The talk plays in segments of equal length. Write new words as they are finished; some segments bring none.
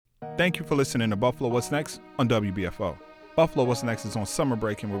Thank you for listening to Buffalo What's Next on WBFO. Buffalo What's Next is on summer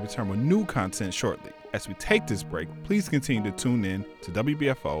break and will return with new content shortly. As we take this break, please continue to tune in to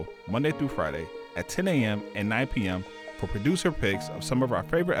WBFO Monday through Friday at 10 a.m. and 9 p.m. for producer picks of some of our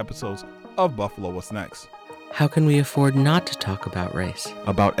favorite episodes of Buffalo What's Next. How can we afford not to talk about race?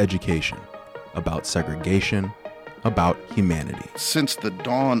 About education, about segregation, about humanity. Since the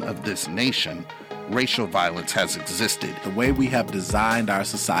dawn of this nation, racial violence has existed. The way we have designed our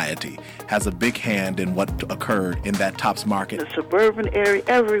society has a big hand in what occurred in that Tops Market. The suburban area,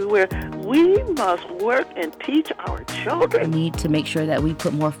 everywhere. We must work and teach our children. We need to make sure that we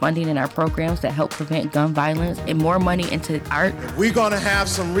put more funding in our programs that help prevent gun violence and more money into art. If we're going to have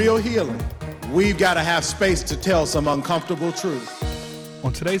some real healing, we've got to have space to tell some uncomfortable truth.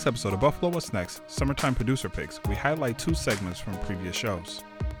 On today's episode of Buffalo What's Next, Summertime Producer Picks, we highlight two segments from previous shows.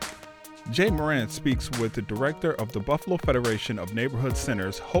 Jay Moran speaks with the director of the Buffalo Federation of Neighborhood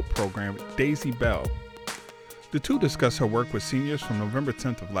Centers Hope Program, Daysi Ball. The two discuss her work with seniors from November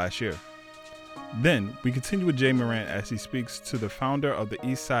 10th of last year. Then, we continue with Jay Moran as he speaks to the founder of the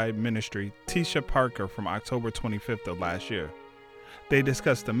East Side Ministry, Tesha Parker, from October 25th of last year. They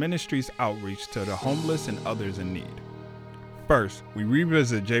discuss the ministry's outreach to the homeless and others in need. First, we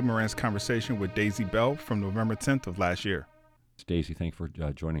revisit Jay Moran's conversation with Daysi Ball from November 10th of last year. Daysi, thanks for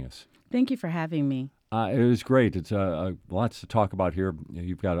joining us. Thank you for having me. It was great. It's lots to talk about here.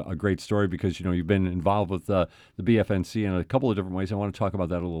 You've got a great story because, you've been involved with the BFNC in a couple of different ways. I want to talk about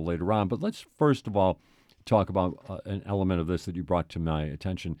that a little later on. But let's first of all talk about an element of this that you brought to my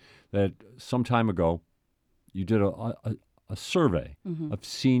attention, that some time ago you did a survey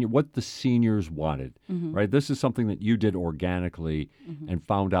of what the seniors wanted, right? This is something that you did organically and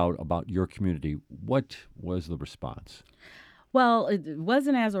found out about your community. What was the response? Well, it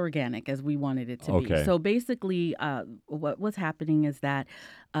wasn't as organic as we wanted it to be. So basically, what was happening is that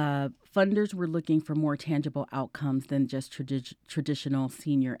funders were looking for more tangible outcomes than just traditional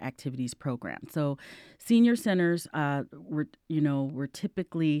senior activities programs. So senior centers were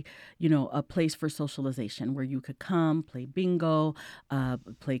typically, a place for socialization where you could come, play bingo,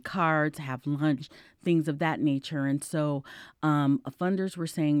 play cards, have lunch, things of that nature. And so funders were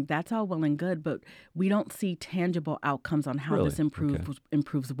saying that's all well and good, but we don't see tangible outcomes on how this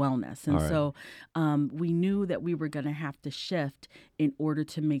improves wellness. And so we knew that we were going to have to shift in order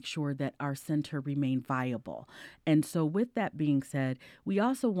to make sure that our center remained viable. And so with that being said, we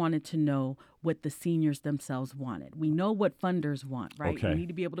also wanted to know what the seniors themselves wanted. We know what funders want, right? We need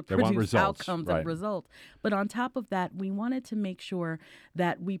to be able to produce outcomes and results. But on top of that, we wanted to make sure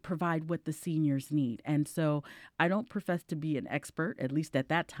that we provide what the seniors need. And so I don't profess to be an expert, at least at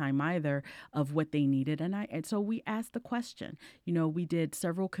that time either, of what they needed. And so we asked the question. We did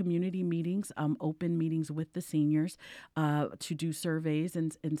several community meetings, open meetings with the seniors to do surveys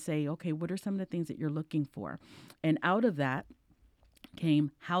and say, okay, what are some of the things that you're looking for? And out of that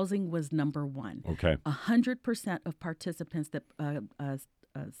came housing was number one. 100% of participants that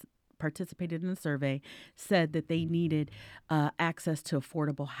participated in the survey said that they needed access to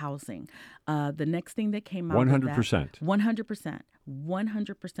affordable housing. The next thing that came out 100%.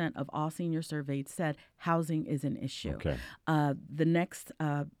 100% of all senior surveyed said housing is an issue. The next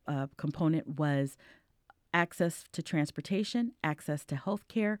component was access to transportation, access to health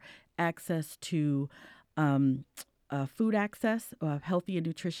care, access to food access, healthy and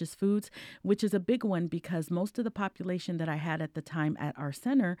nutritious foods, which is a big one because most of the population that I had at the time at our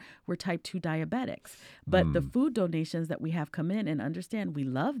center were type 2 diabetics. But the food donations that we have come in, and understand we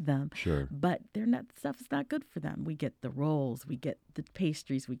love them, but stuff is not good for them. We get the rolls, we get the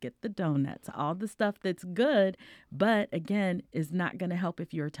pastries, we get the donuts, all the stuff that's good, but again, is not going to help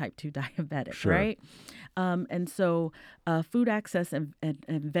if you're a type 2 diabetic, right? And so food access and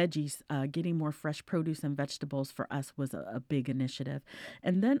veggies, getting more fresh produce and vegetables for us was a big initiative.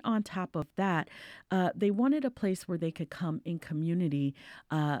 And then on top of that, they wanted a place where they could come in community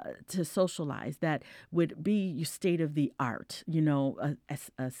to socialize that would be state of the art,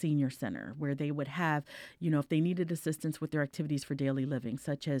 a senior center where they would have, if they needed assistance with their activities for daily living,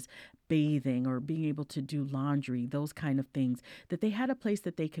 such as bathing or being able to do laundry, those kind of things, that they had a place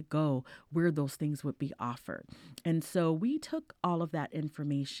that they could go where those things would be offered. And so we took all of that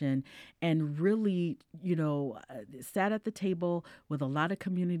information and really, sat at the table with a lot of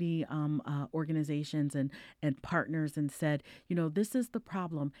community organizations and partners and said, this is the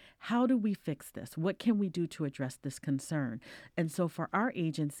problem. How do we fix this? What can we do to address this concern? And so for our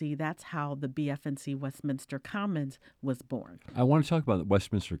agency, that's how the BFNC Westminster Commons was born. I want to talk about the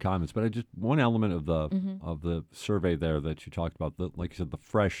Westminster Commons, but one element of the survey there that you talked about, like you said, the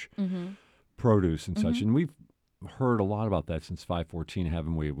fresh produce and such. And heard a lot about that since 514,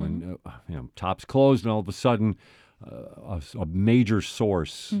 haven't we? When Tops closed, and all of a sudden, a major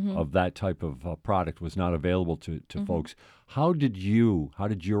source of that type of product was not available to folks. How did your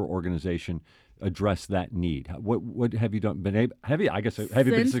organization address that need? What have you done? Have you been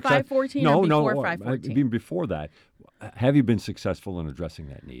Since successful? 514 or before 514? Even before that, have you been successful in addressing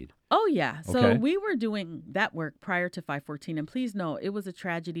that need? Oh, yeah. So Okay. we were doing that work prior to 514. And please know, it was a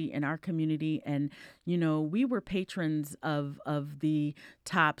tragedy in our community. And, we were patrons of the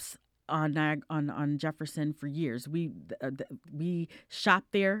Tops on Jefferson for years. We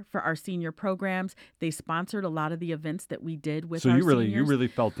shopped there for our senior programs. They sponsored a lot of the events that we did with our seniors. So you really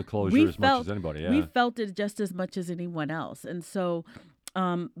felt the closure much as anybody. Yeah. We felt it just as much as anyone else. And so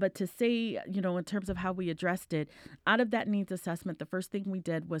but to say, in terms of how we addressed it, out of that needs assessment, the first thing we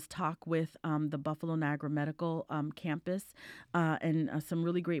did was talk with the Buffalo Niagara Medical campus and some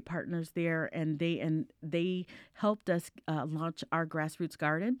really great partners there. And they helped us launch our grassroots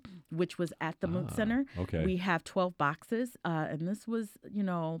garden, which was at the Moot Center. Okay. We have 12 boxes. And this was,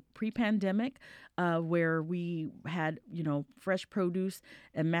 pre-pandemic where we had, fresh produce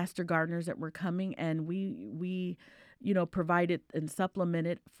and master gardeners that were coming. And we provided and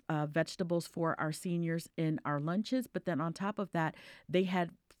supplemented vegetables for our seniors in our lunches. But then on top of that, they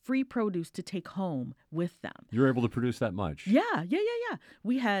had free produce to take home with them. You're able to produce that much? Yeah.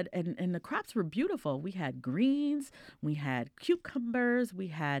 We had, and the crops were beautiful. We had greens, we had cucumbers, we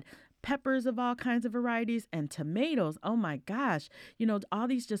had peppers of all kinds of varieties, and tomatoes. Oh my gosh. All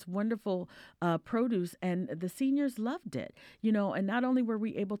these just wonderful produce, and the seniors loved it. And not only were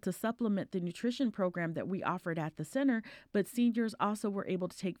we able to supplement the nutrition program that we offered at the center, but seniors also were able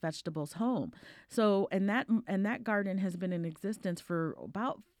to take vegetables home. So, and that garden has been in existence for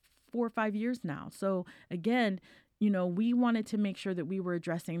about 4 or 5 years now. So again, we wanted to make sure that we were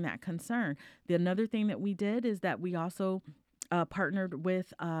addressing that concern. Another thing that we did is that we also partnered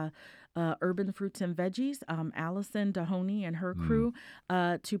with Urban Fruits and Veggies, Allison Dahoney and her crew,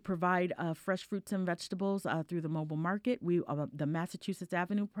 to provide fresh fruits and vegetables through the mobile market. The Massachusetts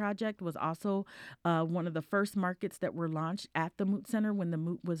Avenue Project was also one of the first markets that were launched at the Moot Center when the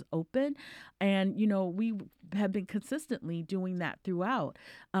Moot was open. And, we have been consistently doing that throughout.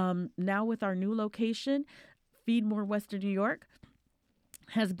 Now with our new location, Feed More Western New York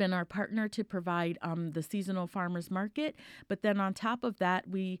has been our partner to provide the seasonal farmers market. But then on top of that,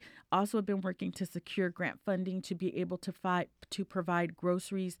 we also have been working to secure grant funding to be able to provide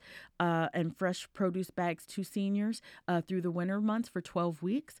groceries and fresh produce bags to seniors through the winter months for 12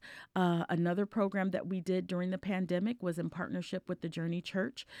 weeks. Another program that we did during the pandemic was in partnership with the Journey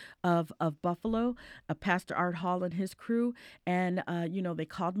Church of Buffalo, Pastor Art Hall and his crew. And, they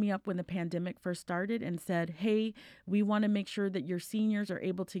called me up when the pandemic first started and said, hey, we want to make sure that your seniors are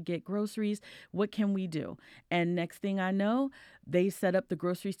able to get groceries. What can we do? And next thing I know, they set up the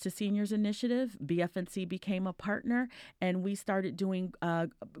Groceries to Seniors initiative. BFNC became a partner, and we started doing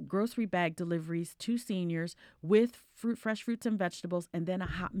grocery bag deliveries to seniors with fresh fruits and vegetables, and then a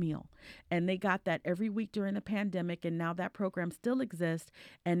hot meal. And they got that every week during the pandemic, and now that program still exists,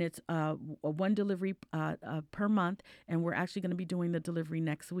 and it's one delivery per month, and we're actually going to be doing the delivery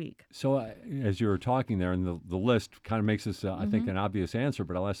next week. So as you were talking there, and the list kind of makes this, I think, an obvious answer,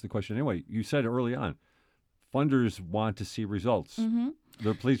 but I'll ask the question anyway. You said early on, funders want to see results.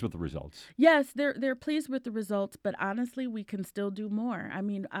 They're pleased with the results. Yes, they're pleased with the results, but honestly, we can still do more. I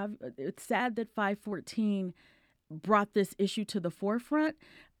mean, it's sad that 514 brought this issue to the forefront.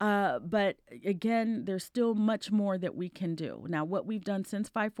 But again, there's still much more that we can do. Now, what we've done since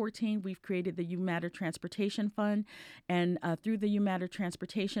 514, we've created the You Matter Transportation Fund. And through the You Matter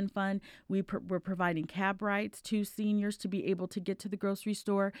Transportation Fund, we're providing cab rides to seniors to be able to get to the grocery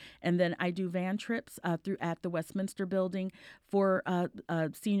store. And then I do van trips at the Westminster building for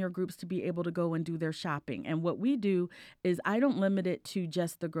senior groups to be able to go and do their shopping. And what we do is I don't limit it to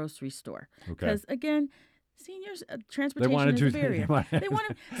just the grocery store. Because again, seniors, transportation is a barrier. They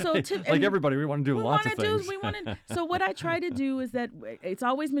want to, like everybody, we want to do lots of things. So what I try to do is that it's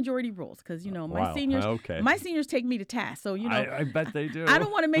always majority rules because my seniors take me to task. So I bet they do. I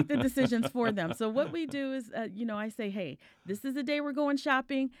don't want to make the decisions for them. So what we do is, I say, hey, this is the day we're going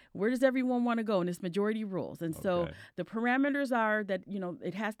shopping. Where does everyone want to go? And it's majority rules. And so the parameters are that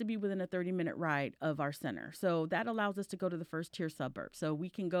it has to be within a 30-minute ride of our center. So that allows us to go to the first tier suburbs. So we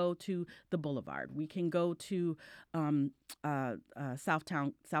can go to the Boulevard. We can go to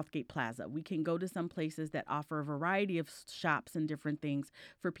Southgate Plaza. We can go to some places that offer a variety of shops and different things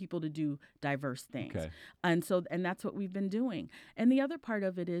for people to do diverse things. Okay. And that's what we've been doing. And the other part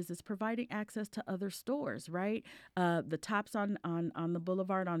of it is providing access to other stores, right? The Tops on the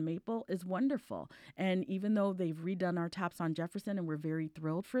Boulevard on Maple is wonderful. And even though they've redone our Tops on Jefferson, and we're very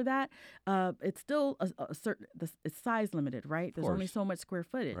thrilled for that, it's still it's size limited, right? There's only so much square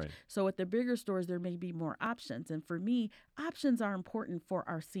footage. Right. So at the bigger stores, there may be more options. And for me, options are important for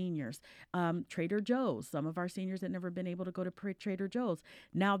our seniors. Trader Joe's, some of our seniors had never been able to go to Trader Joe's.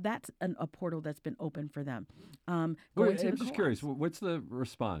 Now that's a portal that's been open for them. I'm just curious, what's the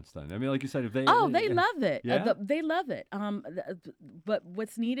response then? I mean, like you said, if they... they love it. Yeah? They love it. But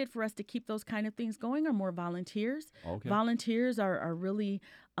what's needed for us to keep those kind of things going are more volunteers. Okay. Volunteers are really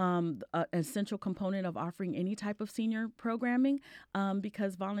an essential component of offering any type of senior programming,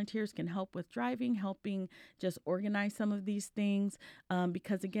 because volunteers can help with driving, helping just organize some of these things,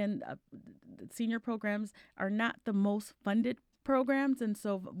 because again, senior programs are not the most funded programs, and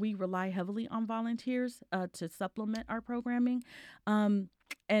so we rely heavily on volunteers to supplement our programming.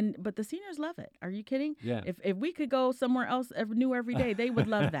 But the seniors love it. Are you kidding? Yeah. If we could go somewhere else new every day, they would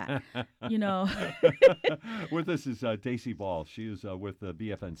love that. With us is Daysi Ball. She is with the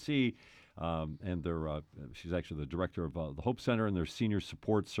BFNC, and she's actually the director of the Hope Center and their senior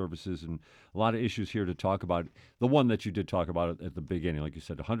support services, and a lot of issues here to talk about. The one that you did talk about at the beginning, like you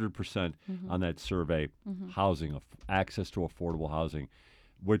said, 100% on that survey, housing, access to affordable housing,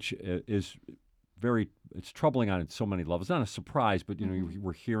 which is it's troubling on so many levels. Not a surprise, but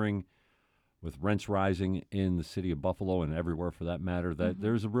we're hearing with rents rising in the city of Buffalo and everywhere for that matter that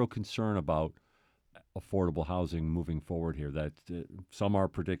there's a real concern about affordable housing moving forward here, that some are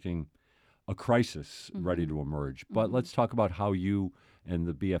predicting a crisis ready to emerge. But let's talk about how you and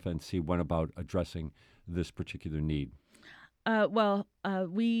the BFNC went about addressing this particular need.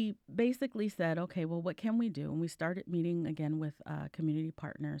 We basically said, okay, well, what can we do? And we started meeting again with community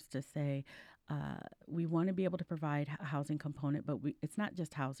partners to say, we want to be able to provide a housing component, but it's not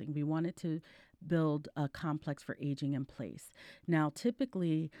just housing. We wanted to build a complex for aging in place. Now,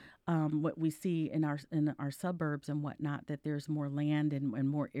 typically, what we see in our suburbs and whatnot, that there's more land and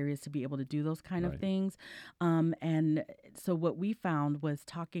more areas to be able to do those kind of things. And so what we found was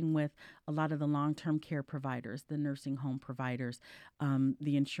talking with a lot of the long-term care providers, the nursing home providers,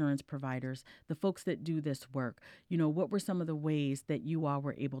 the insurance providers, the folks that do this work. What were some of the ways that you all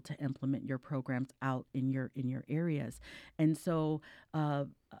were able to implement your programs out in your areas? And so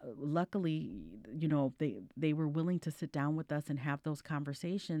luckily, they were willing to sit down with us and have those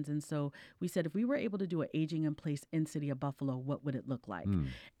conversations. And so we said, if we were able to do an aging in place in City of Buffalo, what would it look like?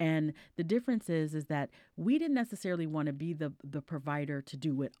 And the difference is that we didn't necessarily want to be the provider to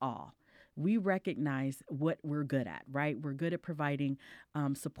do it all. We recognize what we're good at, right? We're good at providing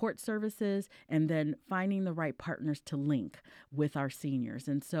support services and then finding the right partners to link with our seniors.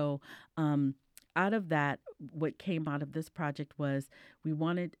 And so out of that, what came out of this project was we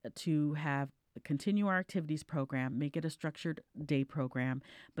wanted to continue our activities program, make it a structured day program,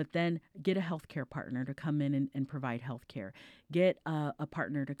 but then get a healthcare partner to come in and provide healthcare. Get a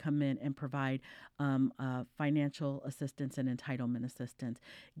partner to come in and provide financial assistance and entitlement assistance.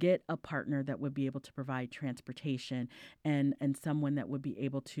 Get a partner that would be able to provide transportation and someone that would be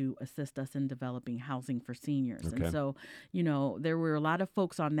able to assist us in developing housing for seniors. Okay. And so, there were a lot of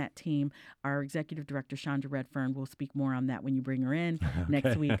folks on that team. Our executive director, Chandra Redfern, will speak more on that when you bring her in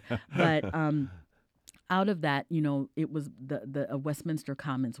next week. But out of that, it was the Westminster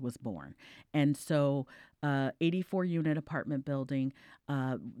Commons was born. And so 84-unit apartment building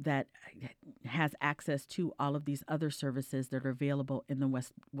that has access to all of these other services that are available in the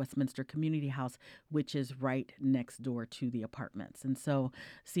Westminster Community House, which is right next door to the apartments. And so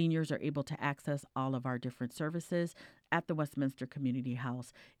seniors are able to access all of our different services at the Westminster Community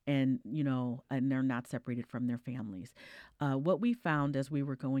House, and they're not separated from their families. What we found as we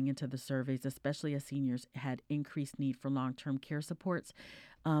were going into the surveys, especially as seniors had increased need for long-term care supports,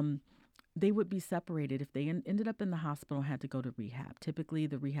 they would be separated if they ended up in the hospital and had to go to rehab. Typically,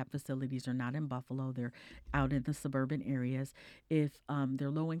 the rehab facilities are not in Buffalo. They're out in the suburban areas. If they're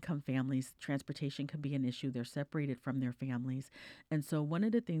low-income families, transportation can be an issue. They're separated from their families. And so one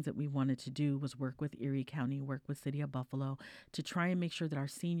of the things that we wanted to do was work with Erie County, work with City of Buffalo to try and make sure that our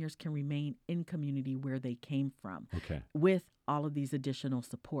seniors can remain in community where they came from with all of these additional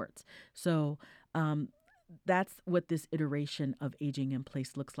supports. So that's what this iteration of Aging in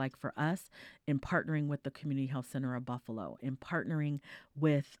Place looks like for us, in partnering with the Community Health Center of Buffalo, in partnering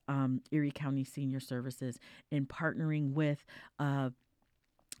with Erie County Senior Services, in partnering with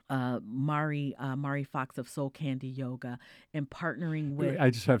Mari Fox of Soul Candy Yoga, and partnering with. I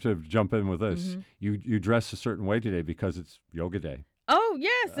just have to jump in with this. You dress a certain way today because it's Yoga Day. Oh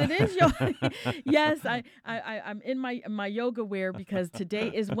yes, it is yoga. Yes, I'm in my yoga wear because today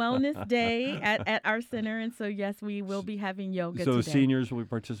is Wellness Day at our center, and so yes, we will be having yoga. So today. The seniors will be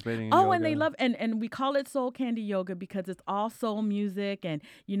participating in yoga? And they love and we call it Soul Candy Yoga because it's all soul music, and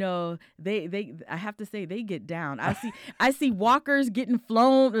they I have to say they get down. I see walkers getting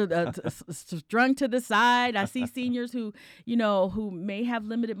flown, strung to the side. I see seniors who may have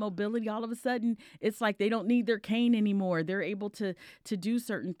limited mobility. All of a sudden, it's like they don't need their cane anymore. They're able to do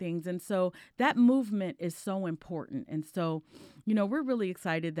certain things. And so that movement is so important. And so, we're really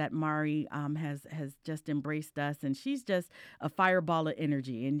excited that Mari has just embraced us, and she's just a fireball of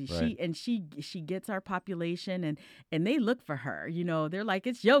energy. And right. she gets our population, and they look for her. They're like,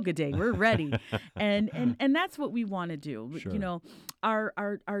 it's yoga day. We're ready. and that's what we want to do. Sure.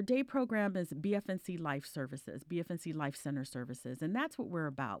 Our day program is BFNC Life Services, BFNC Life Center Services. And that's what we're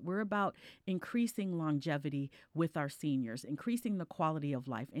about. We're about increasing longevity with our seniors, increasing the quality of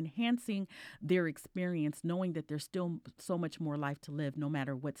life, enhancing their experience, knowing that there's still so much more life to live no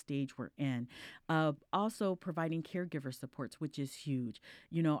matter what stage we're in. Also providing caregiver supports, which is huge.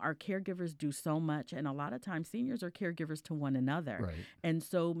 Our caregivers do so much, and a lot of times seniors are caregivers to one another. Right. And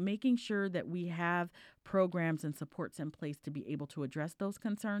so making sure that we have programs and supports in place to be able to address those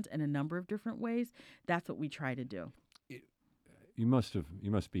concerns in a number of different ways, that's what we try to do. You must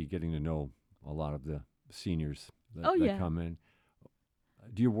be getting to know a lot of the seniors that come in.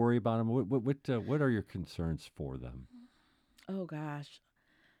 Do you worry about them? What are your concerns for them? Oh, gosh.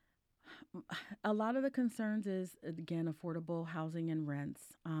 A lot of the concerns is, again, affordable housing and rents,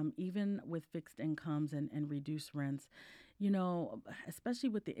 even with fixed incomes and reduced rents. Especially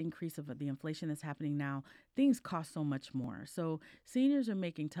with the increase of the inflation that's happening now, things cost so much more. So seniors are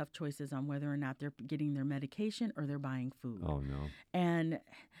making tough choices on whether or not they're getting their medication or they're buying food. Oh, no. And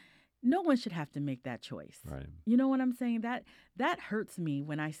no one should have to make that choice. Right. You know what I'm saying? That hurts me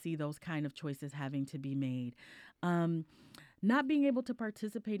when I see those kind of choices having to be made. Not being able to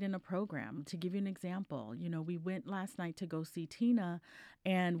participate in a program. To give you an example, we went last night to go see Tina,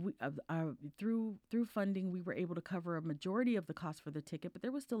 and we, through funding, we were able to cover a majority of the cost for the ticket, but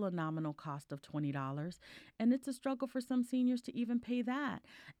there was still a nominal cost of $20, and it's a struggle for some seniors to even pay that.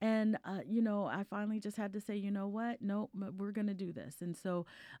 And I finally just had to say, you know what? No, we're going to do this. And so,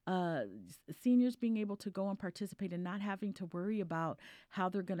 seniors being able to go and participate and not having to worry about how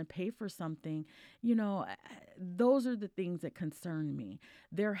they're going to pay for something, those are the things that concern me.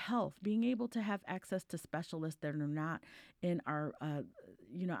 Their health, being able to have access to specialists that are not in our,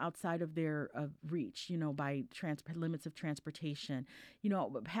 outside of their reach, by limits of transportation,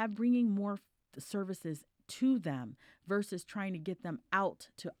 bringing more services to them versus trying to get them out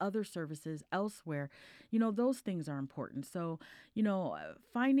to other services elsewhere. Those things are important. So,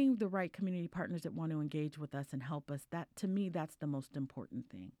 finding the right community partners that want to engage with us and help us, that to me, that's the most important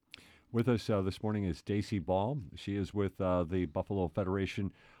thing. With us this morning is Daysi Ball. She is with the Buffalo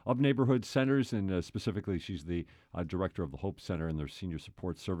Federation of Neighborhood Centers, and specifically she's the director of the Hope Center and their senior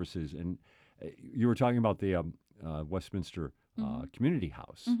support services. And you were talking about the Westminster Community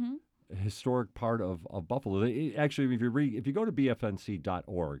House, a historic part of Buffalo. Actually, if you go to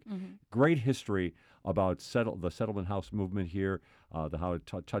bfnc.org, great history about the settlement house movement here, how it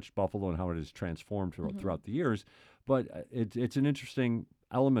touched Buffalo and how it has transformed throughout the years. But it's an interesting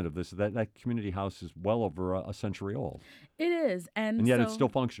element of this, that community house is well over a century old. It is. And yet so it's still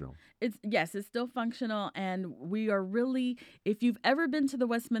functional. It's still functional. And we are really, if you've ever been to the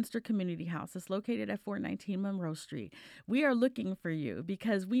Westminster Community House, it's located at 419 Monroe Street. We are looking for you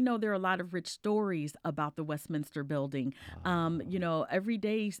because we know there are a lot of rich stories about the Westminster building. Every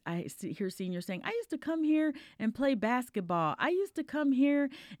day I hear seniors saying, I used to come here and play basketball. I used to come here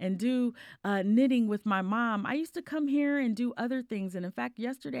and do knitting with my mom. I used to come here and do other things. And in fact,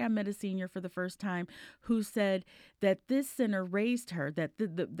 yesterday I met a senior for the first time who said that this center raised her,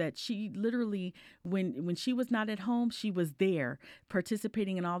 that she literally, when she was not at home, she was there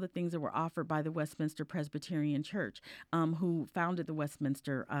participating in all the things that were offered by the Westminster Presbyterian Church, who founded the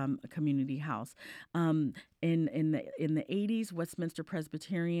Westminster Community House. In the 80s, Westminster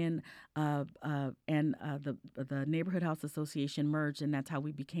Presbyterian and the Neighborhood House Association merged, and that's how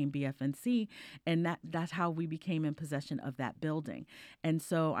we became BFNC, and that's how we became in possession of that building. And And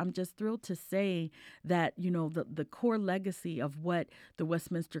so I'm just thrilled to say that, the core legacy of what the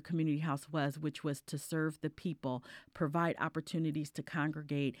Westminster Community House was, which was to serve the people, provide opportunities to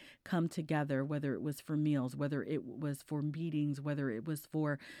congregate, come together, whether it was for meals, whether it was for meetings, whether it was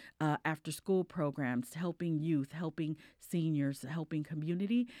for after school programs, helping youth, helping seniors, helping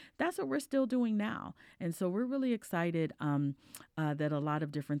community. That's what we're still doing now. And so we're really excited that a lot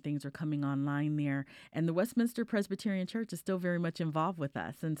of different things are coming online there. And the Westminster Presbyterian Church is still very much involved with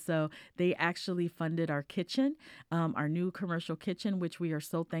us. And so they actually funded our kitchen, our new commercial kitchen, which we are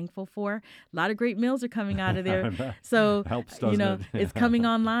so thankful for. A lot of great meals are coming out of there. So, helps, doesn't it? It's coming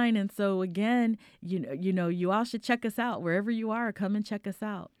online. And so again, you all should check us out wherever you are. Come and check us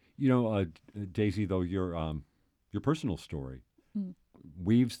out. Daysi, though, your personal story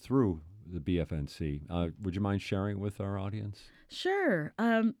weaves through the BFNC. Would you mind sharing it with our audience? Sure.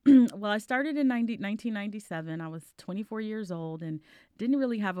 Well, I started in 1997. I was 24 years old and didn't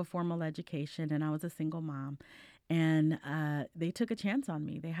really have a formal education, and I was a single mom. And they took a chance on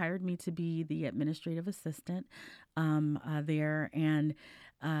me. They hired me to be the administrative assistant there. And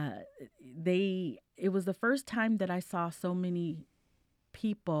it was the first time that I saw so many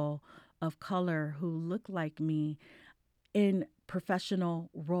people of color who look like me in professional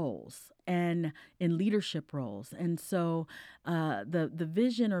roles and in leadership roles. And so the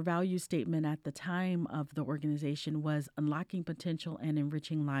vision or value statement at the time of the organization was unlocking potential and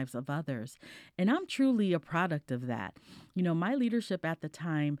enriching lives of others. And I'm truly a product of that. My leadership at the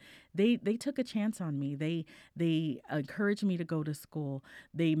time, they took a chance on me. They encouraged me to go to school.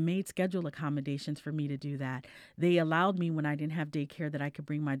 They made schedule accommodations for me to do that. They allowed me, when I didn't have daycare, that I could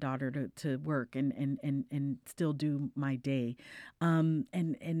bring my daughter to work and still do my day.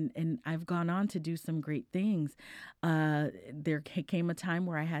 And I've gone on to do some great things. There came a time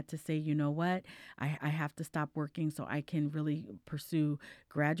where I had to say, you know what, I have to stop working so I can really pursue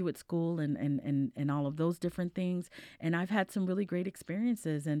graduate school and all of those different things. And I've had some really great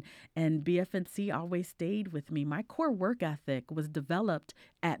experiences, and BFNC always stayed with me. My core work ethic was developed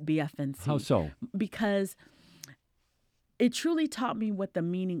at BFNC. How so? Because it truly taught me what the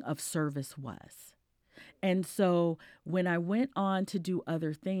meaning of service was. And so when I went on to do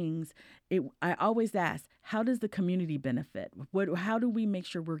other things, I always asked, how does the community benefit? How do we make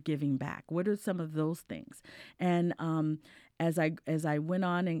sure we're giving back? What are some of those things? And as I went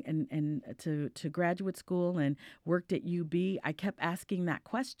on and to graduate school and worked at UB, I kept asking that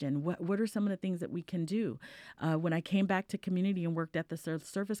question. What are some of the things that we can do? When I came back to community and worked at the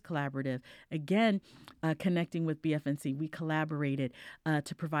Service Collaborative, again, connecting with BFNC, we collaborated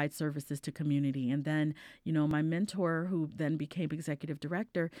to provide services to community. And then, my mentor, who then became executive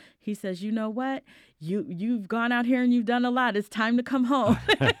director, he says, you know what? You've gone out here and you've done a lot. It's time to come home.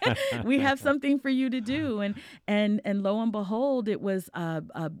 We have something for you to do. And lo and behold, it was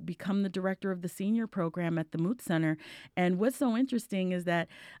become the director of the senior program at the Moot Center. And what's so interesting is that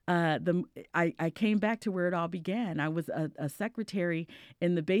I came back to where it all began. I was a secretary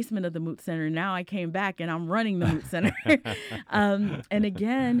in the basement of the Moot Center. Now I came back and I'm running the Moot Center. And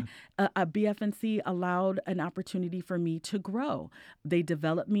again, a BFNC allowed an opportunity for me to grow. They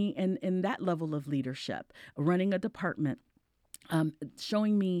developed me in that level of leadership, running a department.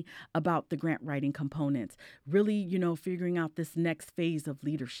 Showing me about the grant writing components, really, figuring out this next phase of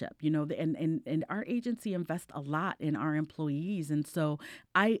leadership, and our agency invests a lot in our employees. And so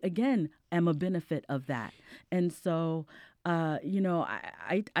I, again, am a benefit of that. And so,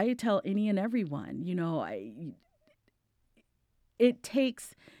 I tell any and everyone, it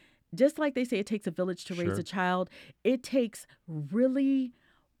takes, just like they say, it takes a village to raise a child. It takes really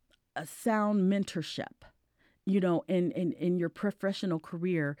a sound mentorship, in your professional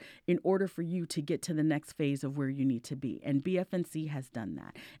career in order for you to get to the next phase of where you need to be. And BFNC has done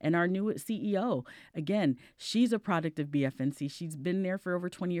that. And our new CEO, again, she's a product of BFNC. She's been there for over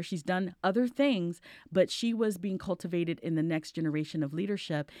 20 years. She's done other things, but she was being cultivated in the next generation of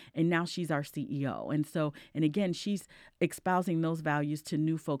leadership. And now she's our CEO. And again, she's espousing those values to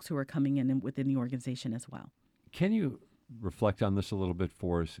new folks who are coming in and within the organization as well. Can you reflect on this a little bit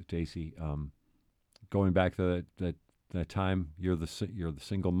for us, Daysi? Going back to that time, you're the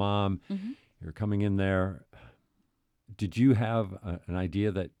single mom. Mm-hmm. You're coming in there. Did you have an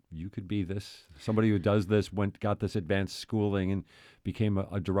idea that you could be somebody who does this, got this advanced schooling, and became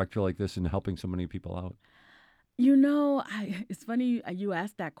a director like this and helping so many people out? It's funny you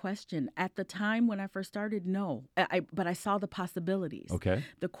asked that question. At the time when I first started, no, but I saw the possibilities. Okay.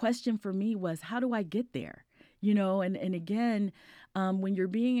 The question for me was, how do I get there? And again, when you're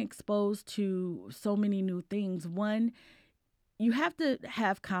being exposed to so many new things, one, you have to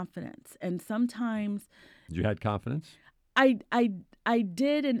have confidence. And sometimes... You had confidence? I I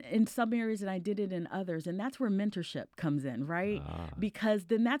did in some areas and I did it in others. And that's where mentorship comes in, right? Because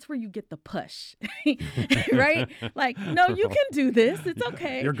then that's where you get the push, right? Like, no, you can do this. It's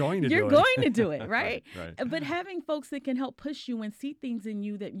okay. You're going to do it, right? Right. But having folks that can help push you and see things in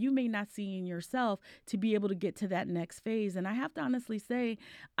you that you may not see in yourself to be able to get to that next phase. And I have to honestly say,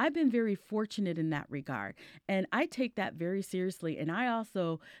 I've been very fortunate in that regard. And I take that very seriously. And I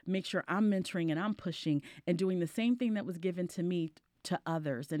also make sure I'm mentoring and I'm pushing and doing the same thing that was given to me to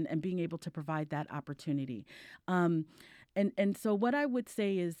others and being able to provide that opportunity. And so what I would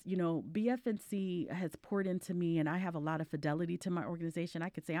say is, BFNC has poured into me, and I have a lot of fidelity to my organization. I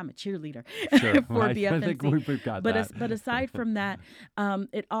could say I'm a cheerleader for BFNC. I think we've got that. But aside from that,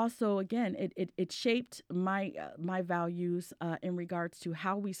 it also, again, it shaped my values in regards to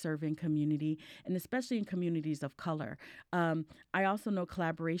how we serve in community, and especially in communities of color. I also know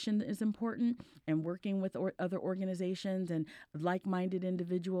collaboration is important, and working with other organizations and like-minded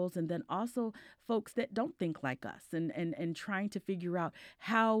individuals, and then also folks that don't think like us, and trying to figure out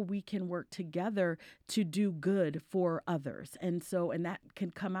how we can work together to do good for others. And that can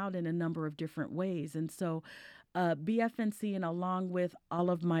come out in a number of different ways. And so BFNC, and along with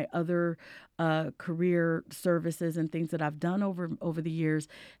all of my other career services and things that I've done over the years,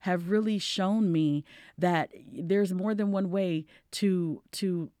 have really shown me that there's more than one way to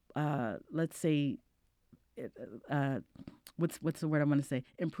let's say, what's the word I want to say?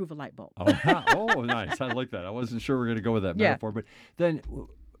 Improve a light bulb. Oh, nice. I like that. I wasn't sure we were going to go with that metaphor. But then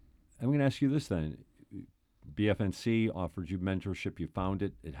I'm going to ask you this then. BFNC offered you mentorship. You found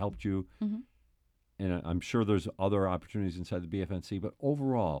it. It helped you. Mm-hmm. And I'm sure there's other opportunities inside the BFNC. But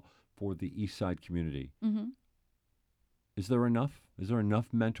overall, for the East Side community, mm-hmm. is there enough? Is there enough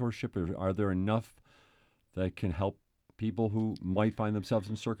mentorship? Or are there enough that can help people who might find themselves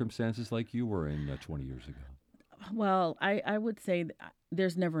in circumstances like you were in 20 years ago? Well, I would say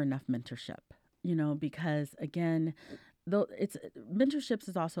there's never enough mentorship, because again, though mentorships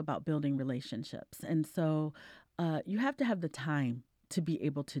is also about building relationships. And so you have to have the time to be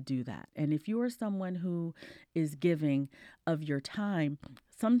able to do that. And if you are someone who is giving of your time,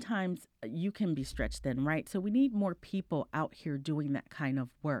 sometimes you can be stretched thin, right? So we need more people out here doing that kind of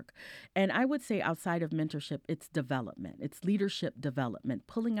work. And I would say outside of mentorship, it's development. It's leadership development,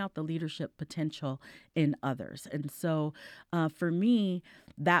 pulling out the leadership potential in others. And so for me,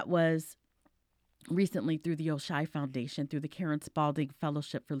 that was recently through the Oshai Foundation, through the Karen Spalding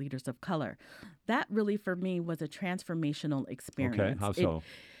Fellowship for Leaders of Color. That really, for me, was a transformational experience. Okay, how so?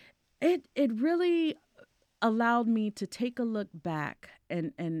 It really allowed me to take a look back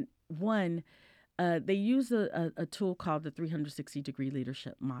and one, they use a tool called the 360-degree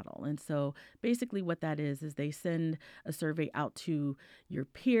leadership model. And so basically what that is they send a survey out to your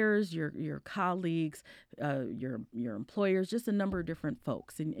peers, your colleagues, your employers, just a number of different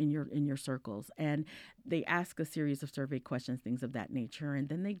folks in your circles. And they ask a series of survey questions, things of that nature, and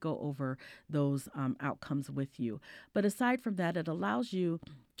then they go over those outcomes with you. But aside from that, it allows you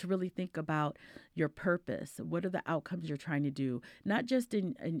to really think about your purpose. What are the outcomes you're trying to do, not just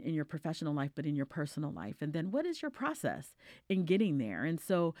in your professional life, but in your personal life? And then what is your process in getting there? And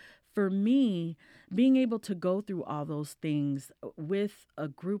so for me, being able to go through all those things with a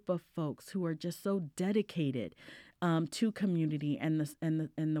group of folks who are just so dedicated to community and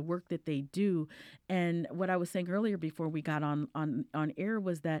the work that they do. And what I was saying earlier before we got on air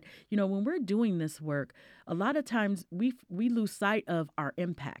was that, when we're doing this work, a lot of times we lose sight of our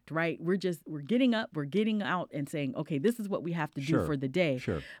impact, right? We're getting up, we're getting out and saying, okay, this is what we have to do for the day.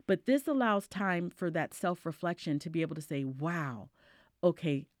 Sure. But this allows time for that self-reflection to be able to say, wow,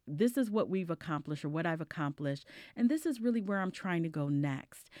 okay, this is what we've accomplished or what I've accomplished. And this is really where I'm trying to go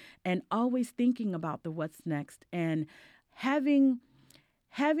next. And always thinking about the what's next and having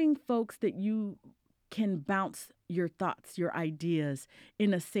folks that you can bounce your thoughts, your ideas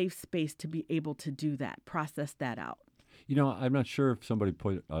in a safe space to be able to do that, process that out. I'm not sure if somebody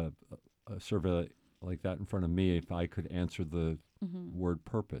put a survey like that in front of me, if I could answer the word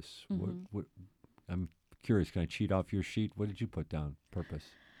purpose. Mm-hmm. What I'm curious, can I cheat off your sheet? What did you put down? Purpose.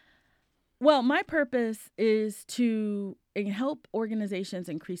 Well, my purpose is to help organizations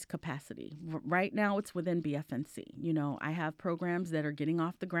increase capacity. Right now, it's within BFNC. I have programs that are getting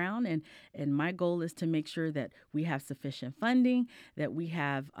off the ground, and my goal is to make sure that we have sufficient funding, that we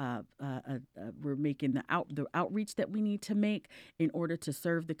have we're making the outreach that we need to make in order to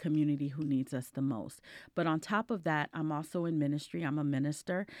serve the community who needs us the most. But on top of that, I'm also in ministry. I'm a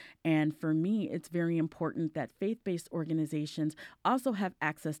minister, and for me, it's very important that faith-based organizations also have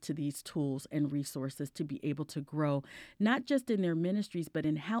access to these tools and resources to be able to grow, not just in their ministries, but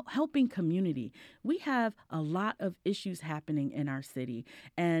in helping community. We have a lot of issues happening in our city,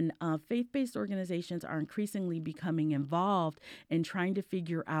 and faith-based organizations are increasingly becoming involved in trying to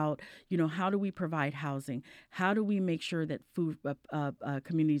figure out, how do we provide housing? How do we make sure that food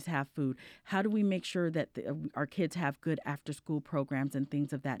communities have food? How do we make sure that our kids have good after-school programs and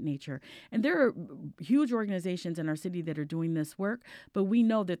things of that nature? And there are huge organizations in our city that are doing this work, but we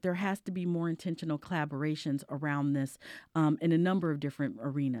know that there has to be more intentional collaborations around this in a number of different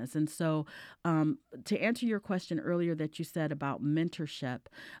arenas. And so to answer your question earlier that you said about mentorship,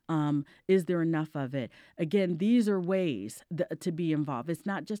 is there enough of it? Again, these are ways to be involved. It's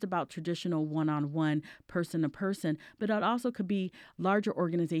not just about traditional one-on-one, person-to-person, but it also could be larger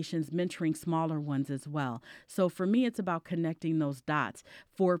organizations mentoring smaller ones as well. So for me, it's about connecting those dots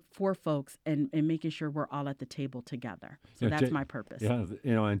for folks and making sure we're all at the table together. So that's my purpose. Yeah,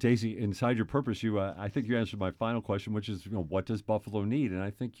 and Daysi, inside your purpose, I think you answered my final question, which is, what does Buffalo need? And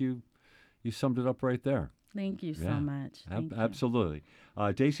I think you summed it up right there. Thank you so much. Absolutely.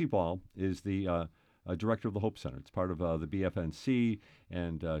 Daysi Ball is the director of the Hope Center. It's part of the BFNC,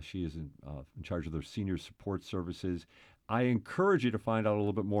 and she is in charge of their senior support services. I encourage you to find out a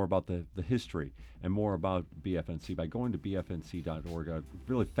little bit more about the history and more about BFNC by going to bfnc.org. A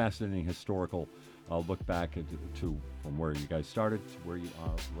really fascinating historical look back to from where you guys started to where you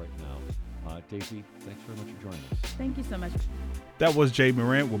are right now. Daysi, thanks very much for joining us. Thank you so much. That was Jay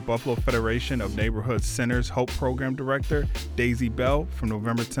Moran with Buffalo Federation of Neighborhood Centers Hope Program Director Daysi Ball from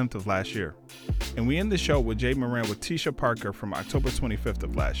November 10th of last year. And we end the show with Jay Moran with Tesha Parker from October 25th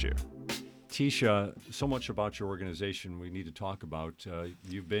of last year. Tesha, so much about your organization we need to talk about.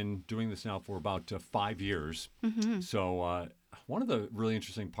 You've been doing this now for about 5 years. Mm-hmm. So one of the really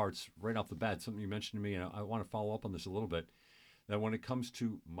interesting parts right off the bat, something you mentioned to me, and I want to follow up on this a little bit, that when it comes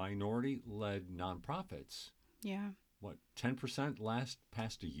to minority-led nonprofits, 10%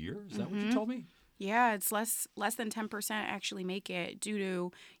 past a year? Is that what you told me? Yeah, it's less than 10% actually make it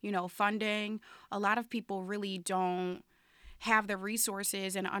due to, funding. A lot of people really don't have the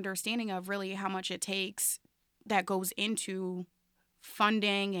resources and understanding of really how much it takes that goes into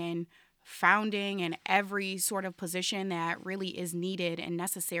funding and founding and every sort of position that really is needed and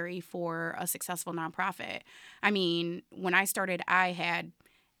necessary for a successful nonprofit. I mean, when I started, I had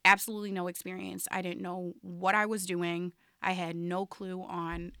absolutely no experience. I didn't know what I was doing. I had no clue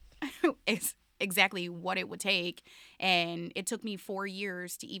on exactly what it would take. And it took me 4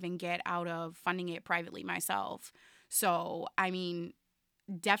 years to even get out of funding it privately myself. So, I mean,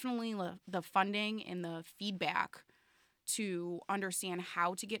 definitely the funding and the feedback to understand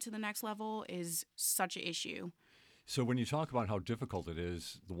how to get to the next level is such an issue. So when you talk about how difficult it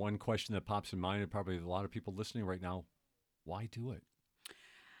is, the one question that pops in mind, and probably a lot of people listening right now, why do it?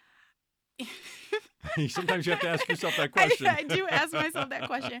 Sometimes you have to ask yourself that question. I do ask myself that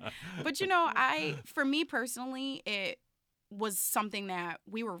question. But, for me personally, it was something that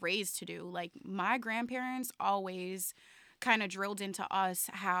we were raised to do. Like, my grandparents always kind of drilled into us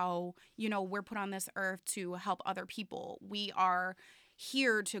how, we're put on this earth to help other people. We are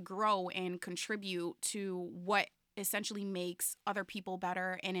here to grow and contribute to what essentially makes other people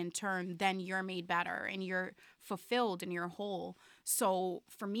better, and in turn then you're made better and you're fulfilled and you're whole. So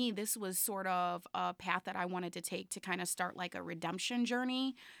for me, this was sort of a path that I wanted to take to kind of start like a redemption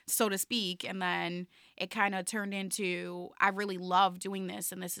journey, so to speak. And then it kind of turned into, I really love doing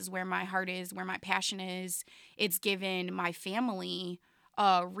this, and this is where my heart is, where my passion is. It's given my family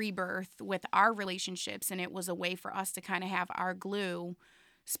a rebirth with our relationships, and it was a way for us to kind of have our glue,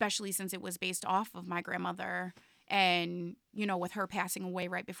 especially since it was based off of my grandmother. And, with her passing away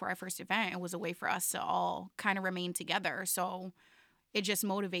right before our first event, it was a way for us to all kind of remain together. So it just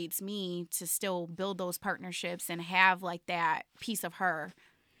motivates me to still build those partnerships and have like that piece of her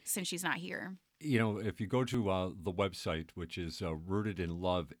since she's not here. If you go to the website, which is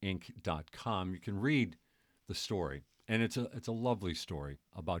rootedinloveinc.com, you can read the story. And it's a lovely story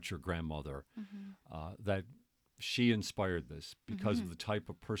about your grandmother, that she inspired this because of the type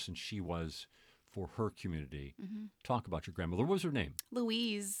of person she was for her community. Talk about your grandmother. What was her name?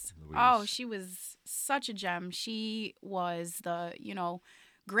 Louise. Oh, she was such a gem. She was the,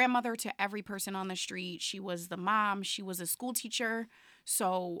 grandmother to every person on the street. She was the mom. She was a school teacher.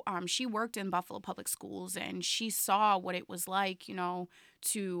 So she worked in Buffalo Public Schools, and she saw what it was like,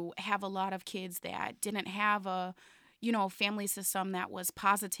 to have a lot of kids that didn't have a, family system that was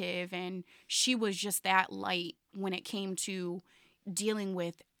positive. And she was just that light when it came to dealing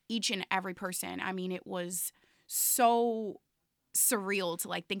with each and every person. I mean, it was so surreal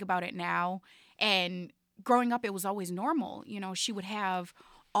to think about it now. And growing up, it was always normal. She would have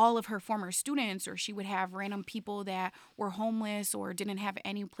all of her former students, or she would have random people that were homeless or didn't have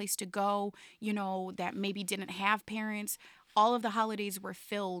any place to go, you know, that maybe didn't have parents. All of the holidays were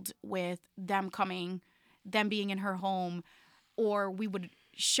filled with them coming, them being in her home, or we would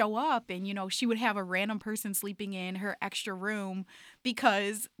show up and, you know, she would have a random person sleeping in her extra room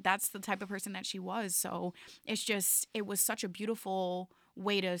because that's the type of person that she was. So it was such a beautiful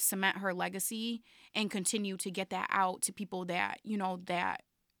way to cement her legacy and continue to get that out to people that, you know, that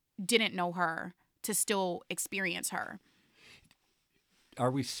didn't know her to still experience her.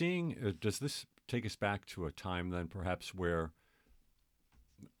 Are we seeing, does this take us back to a time then perhaps where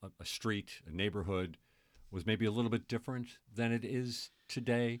a street, a neighborhood was maybe a little bit different than it is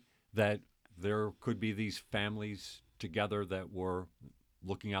today, that there could be these families together that were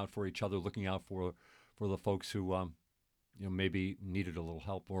looking out for each other, looking out for the folks who you know, maybe needed a little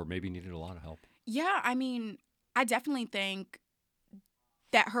help or maybe needed a lot of help? Yeah, I mean, I definitely think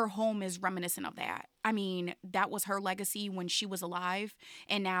that her home is reminiscent of that. I mean, that was her legacy when she was alive,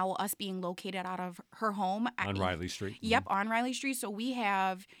 and now us being located out of her home. On Riley Street. Yep, on Riley Street. So we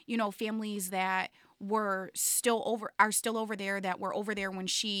have, you know, families that are still over there, that were over there when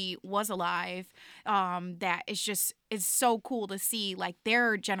she was alive. That it's so cool to see, like,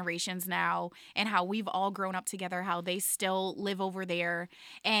 their generations now and how we've all grown up together, how they still live over there,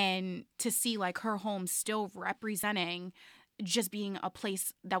 and to see like her home still representing just being a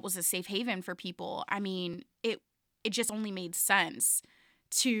place that was a safe haven for people. I mean, it just only made sense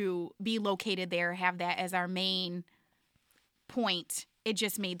to be located there, have that as our main point. It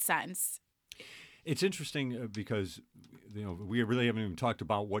just made sense. It's interesting because, you know, we really haven't even talked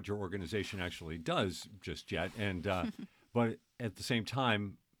about what your organization actually does just yet, and but at the same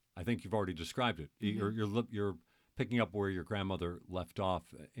time, I think you've already described it. Mm-hmm. You're picking up where your grandmother left off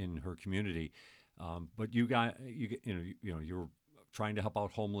in her community, but you're trying to help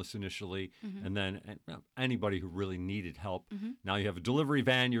out homeless initially, mm-hmm. and then anybody who really needed help. Mm-hmm. Now you have a delivery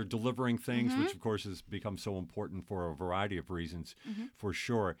van, you're delivering things, mm-hmm. which of course has become so important for a variety of reasons, mm-hmm. for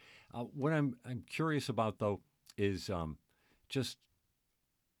sure. What I'm curious about, though, is just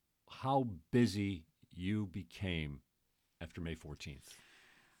how busy you became after May 14th.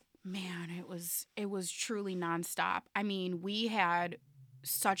 Man, it was truly nonstop. I mean, we had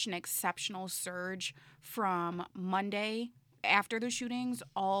such an exceptional surge from Monday after the shootings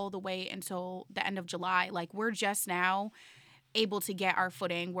all the way until the end of July. Like, we're just now able to get our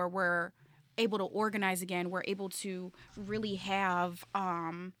footing where we're able to organize again. We're able to really have,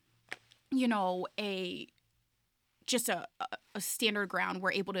 you know, a standard ground.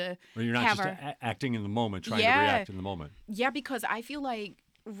 We're able to Well, you're not have just acting in the moment, trying to react in the moment. Yeah, because I feel like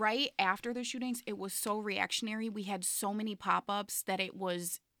right after the shootings, it was so reactionary. We had so many pop-ups that it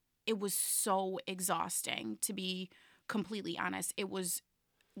was so exhausting, to be completely honest. It was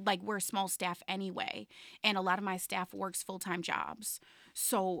like, we're a small staff anyway, and a lot of my staff works full-time jobs.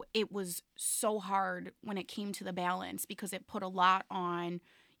 So it was so hard when it came to the balance, because it put a lot on,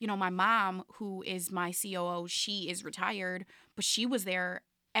 you know, my mom, who is my COO. She is retired, but she was there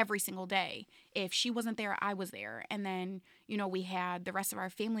every single day. If she wasn't there, I was there. And then, you know, we had the rest of our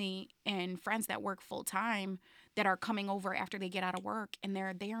family and friends that work full-time that are coming over after they get out of work, and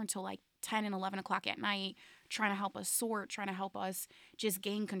they're there until like 10 and 11 o'clock at night, trying to help us sort, trying to help us just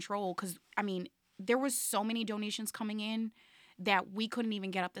gain control. Because, I mean, there was so many donations coming in that we couldn't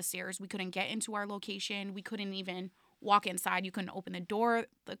even get up the stairs. We couldn't get into our location. We couldn't even walk inside. You couldn't open the door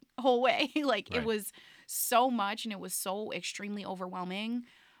the whole way. Like, right. It was so much, and it was so extremely overwhelming.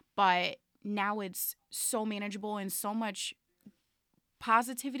 But now it's so manageable, and so much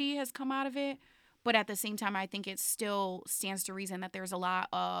positivity has come out of it. But at the same time, I think it still stands to reason that there's a lot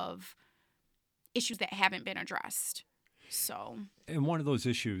of issues that haven't been addressed. So, and one of those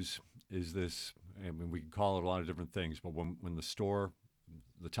issues is this, I mean, we can call it a lot of different things, but when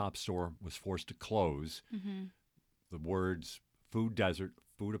the top store was forced to close, mm-hmm. the words food desert,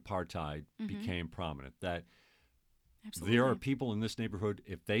 food apartheid mm-hmm. became prominent. That Absolutely. There are people in this neighborhood,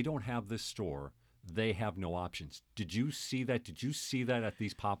 if they don't have this store, they have no options. Did you see that? Did you see that at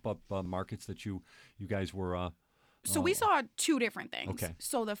these pop-up markets that you guys were So we saw two different things. Okay.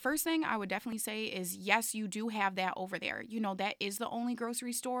 So the first thing I would definitely say is, yes, you do have that over there. You know, that is the only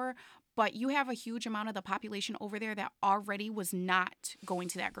grocery store, but you have a huge amount of the population over there that already was not going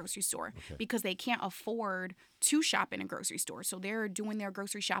to that grocery store because they can't afford to shop in a grocery store. So they're doing their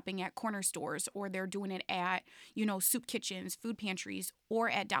grocery shopping at corner stores, or they're doing it at, you know, soup kitchens, food pantries, or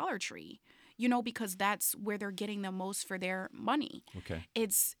at Dollar Tree, you know, because that's where they're getting the most for their money. Okay.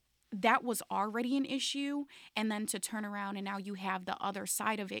 That was already an issue. And then to turn around, and now you have the other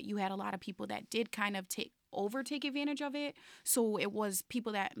side of it. You had a lot of people that did kind of take take advantage of it. So it was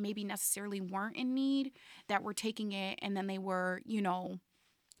people that maybe necessarily weren't in need that were taking it, and then they were,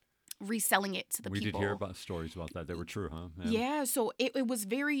 reselling it to the people. We did hear about stories about that. They were true, huh? Yeah, so it was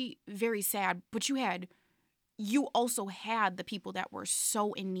very, very sad. But you also had the people that were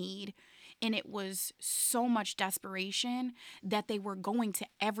so in need, and it was so much desperation that they were going to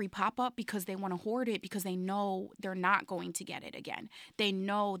every pop-up because they want to hoard it, because they know they're not going to get it again. They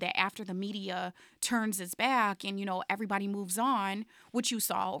know that after the media turns its back and, everybody moves on, which you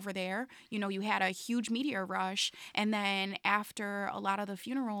saw over there, you had a huge media rush. And then after a lot of the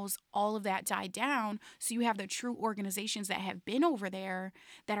funerals, all of that died down. So you have the true organizations that have been over there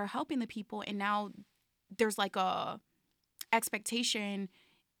that are helping the people. And now there's like a expectation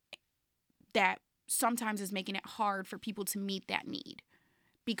that sometimes is making it hard for people to meet that need,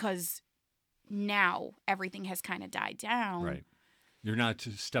 because now everything has kind of died down. Right. You're not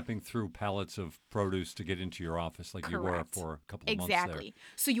stepping through pallets of produce to get into your office like Correct. You were for a couple of months Exactly. there.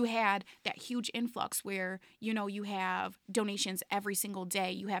 So you had that huge influx where, you have donations every single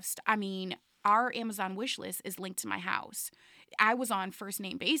day. You have, our Amazon wish list is linked to my house. I was on first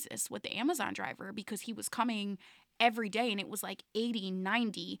name basis with the Amazon driver because he was coming every day, and it was like 80,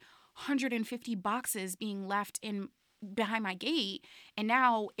 90, 150 boxes being left in behind my gate. And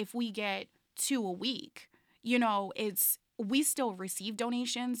now if we get 2 a week, we still receive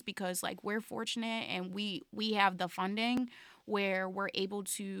donations because we're fortunate and we have the funding where we're able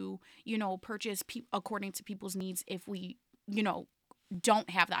to, purchase according to people's needs if we, don't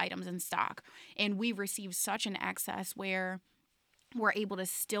have the items in stock. And we receive such an excess where we're able to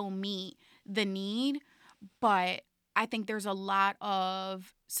still meet the need. But I think there's a lot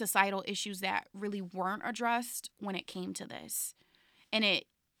of societal issues that really weren't addressed when it came to this. And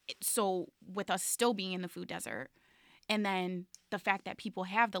so with us still being in the food desert, and then the fact that people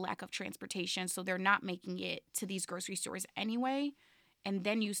have the lack of transportation, so they're not making it to these grocery stores anyway. And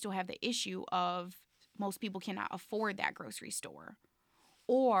then you still have the issue of most people cannot afford that grocery store.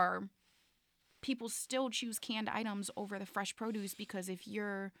 Or people still choose canned items over the fresh produce because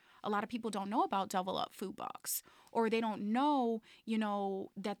a lot of people don't know about Double Up Food Box, or they don't know,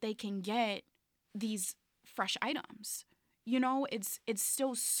 that they can get these fresh items. It's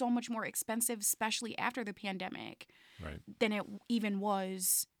still so much more expensive, especially after the pandemic, right, than it even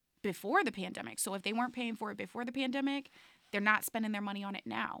was before the pandemic. So if they weren't paying for it before the pandemic, they're not spending their money on it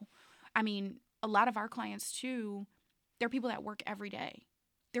now. A lot of our clients too, they're people that work every day.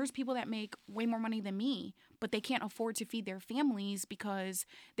 There's people that make way more money than me, but they can't afford to feed their families because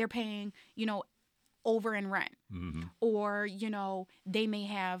they're paying, over in rent. Mm-hmm. Or, they may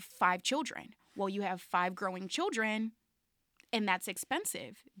have 5 children. Well, you have 5 growing children, and that's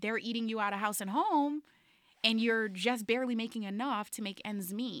expensive. They're eating you out of house and home, and you're just barely making enough to make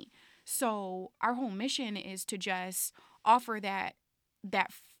ends meet. So our whole mission is to just offer that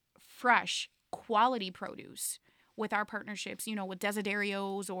fresh, quality produce. With our partnerships, with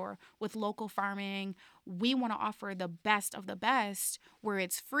Desiderios or with local farming, we want to offer the best of the best where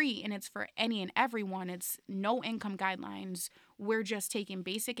it's free and it's for any and everyone. It's no income guidelines. We're just taking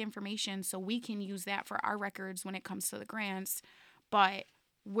basic information so we can use that for our records when it comes to the grants. But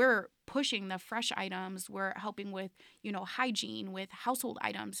we're pushing the fresh items. We're helping with, hygiene, with household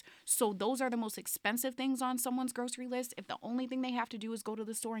items. So those are the most expensive things on someone's grocery list. If the only thing they have to do is go to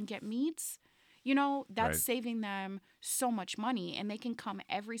the store and get meats, that's right, saving them so much money, and they can come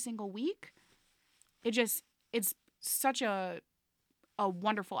every single week. It's such a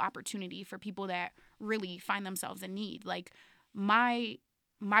wonderful opportunity for people that really find themselves in need. Like my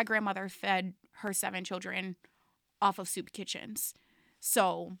grandmother fed her 7 children off of soup kitchens.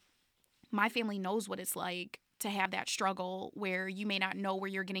 So my family knows what it's like to have that struggle where you may not know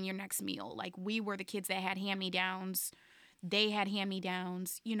where you're getting your next meal. Like we were the kids that had hand-me-downs. They had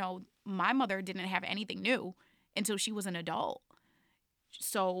hand-me-downs. My mother didn't have anything new until she was an adult.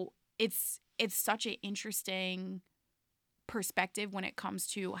 So it's such an interesting perspective when it comes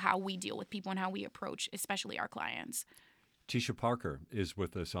to how we deal with people and how we approach, especially our clients. Tesha Parker is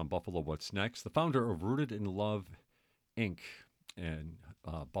with us on Buffalo What's Next, the founder of Rooted in Love, Inc., and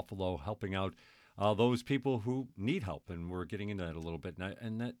Buffalo, helping out those people who need help. And we're getting into that a little bit.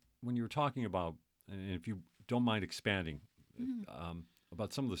 And that when you were talking about, and if you don't mind expanding,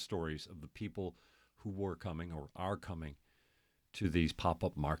 about some of the stories of the people who were coming or are coming to these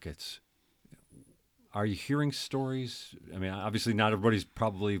pop-up markets. Are you hearing stories? Obviously not everybody's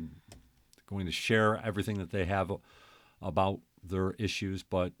probably going to share everything that they have about their issues,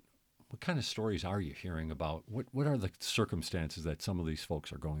 but what kind of stories are you hearing about? What are the circumstances that some of these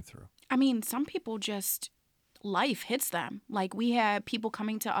folks are going through? Some people just life hits them. Like, we had people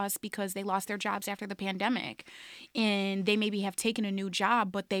coming to us because they lost their jobs after the pandemic, and they maybe have taken a new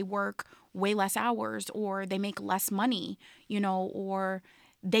job, but they work way less hours, or they make less money, or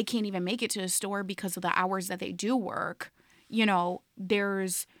they can't even make it to a store because of the hours that they do work.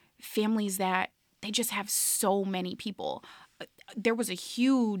 There's families that they just have so many people. There was a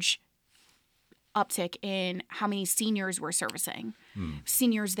huge uptick in how many seniors we're servicing.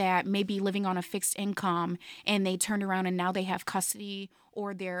 Seniors that may be living on a fixed income, and they turned around and now they have custody,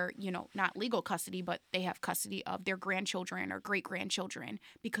 or they're, not legal custody, but they have custody of their grandchildren or great-grandchildren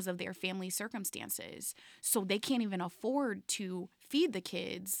because of their family circumstances. So they can't even afford to feed the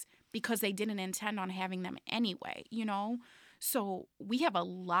kids because they didn't intend on having them anyway, So we have a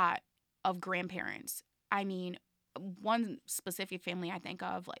lot of grandparents. I mean, one specific family I think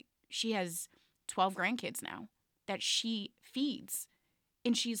of, like, she has 12 grandkids now that she feeds.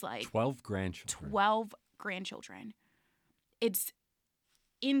 And she's like... 12 grandchildren. 12 grandchildren. It's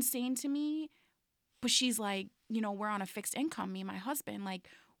insane to me. But she's like, we're on a fixed income, me and my husband. Like,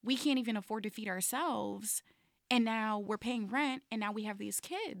 we can't even afford to feed ourselves. And now we're paying rent. And now we have these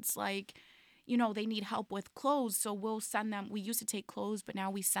kids. Like, they need help with clothes. So we'll send them... We used to take clothes, but now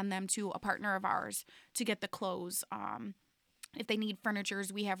we send them to a partner of ours to get the clothes. If they need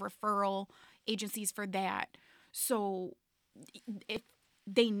furnitures, we have referral agencies for that. So if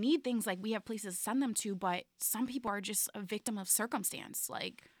they need things, like, we have places to send them to, but some people are just a victim of circumstance.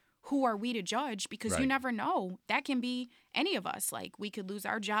 Like, who are we to judge? Because you never know. That can be any of us. Like, we could lose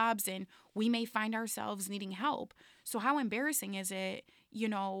our jobs and we may find ourselves needing help. So how embarrassing is it,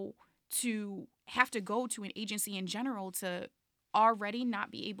 to have to go to an agency in general to already not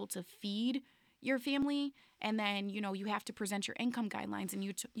be able to feed your family, and then you have to present your income guidelines, and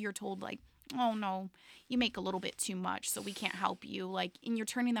you're told, like, oh no, you make a little bit too much, so we can't help you, like, and you're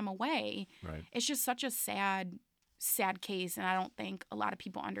turning them away. Right. It's just such a sad case, and I don't think a lot of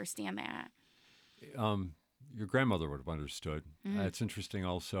people understand that. Your grandmother would have understood. It's interesting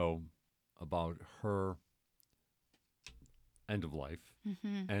also about her end of life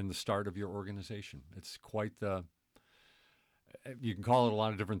and the start of your organization. It's quite the... You can call it a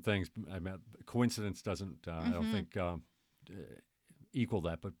lot of different things. I mean, coincidence doesn't, I don't think, equal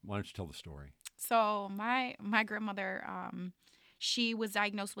that. But why don't you tell the story? So my grandmother, she was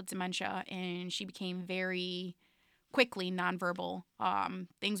diagnosed with dementia, and she became very quickly nonverbal.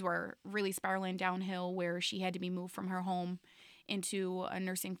 Things were really spiraling downhill, where she had to be moved from her home into a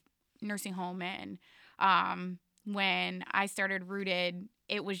nursing home. And when I started Rooted,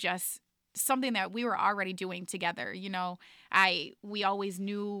 it was just something that we were already doing together. We always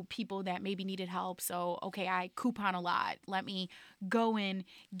knew people that maybe needed help. So, okay, I coupon a lot. Let me go and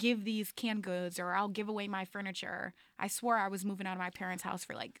give these canned goods, or I'll give away my furniture. I swore I was moving out of my parents' house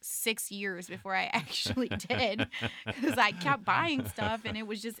for like 6 years before I actually did, because I kept buying stuff and it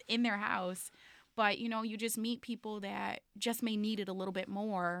was just in their house. But, you just meet people that just may need it a little bit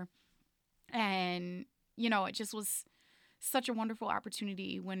more. And, it just was such a wonderful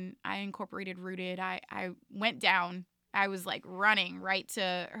opportunity. When I incorporated Rooted, I went down. I was like running right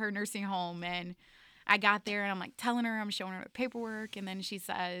to her nursing home, and I got there, and I'm like telling her, I'm showing her the paperwork, and then she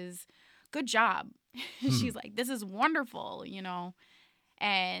says, "Good job." She's like, "This is wonderful,"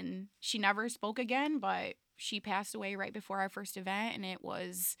 and she never spoke again, but she passed away right before our first event, and it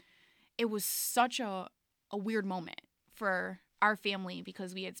was such a weird moment for our family,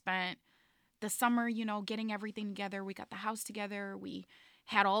 because we had spent the summer, getting everything together. We got the house together. We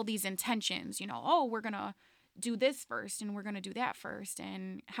had all these intentions, we're going to do this first, and we're going to do that first.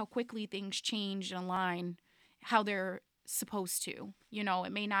 And how quickly things change and align how they're supposed to.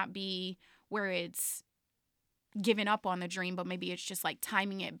 It may not be where it's giving up on the dream, but maybe it's just like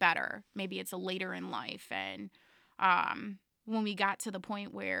timing it better. Maybe it's a later in life. And when we got to the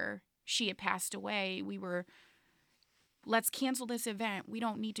point where she had passed away, we were... let's cancel this event. We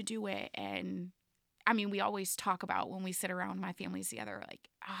don't need to do it. And I mean, we always talk about, when we sit around my families together, like,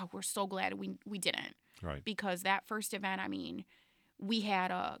 we're so glad we didn't. Right. Because that first event, I mean, we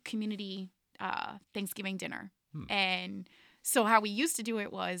had a community Thanksgiving dinner. And so how we used to do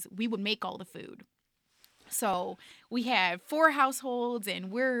it was we would make all the food. So we had 4 households,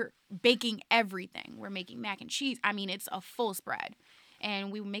 and we're baking everything. We're making mac and cheese. I mean, it's a full spread.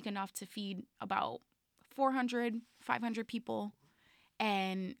 And we would make enough to feed about 400, 500 people,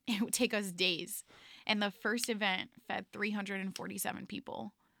 and it would take us days. And the first event fed 347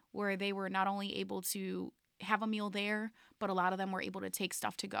 people, where they were not only able to have a meal there, but a lot of them were able to take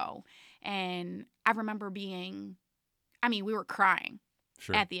stuff to go. And I remember we were crying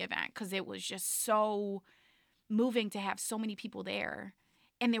at the event, because it was just so moving to have so many people there.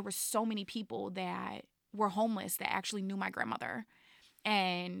 And there were so many people that were homeless that actually knew my grandmother.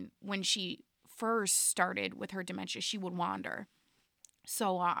 And when she first started with her dementia, she would wander.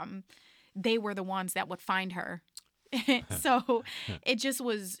 So they were the ones that would find her. So it just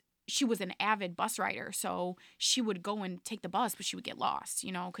was, she was an avid bus rider. So she would go and take the bus, but she would get lost,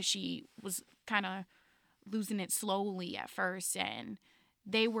 you know, because she was kind of losing it slowly at first. And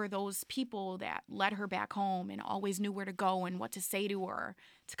they were those people that led her back home and always knew where to go and what to say to her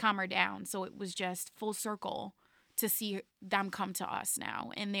to calm her down. So it was just full circle to see them come to us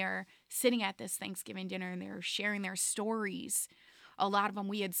now. And they're sitting at this Thanksgiving dinner and they're sharing their stories. A lot of them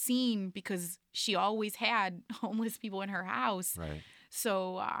we had seen because she always had homeless people in her house. Right.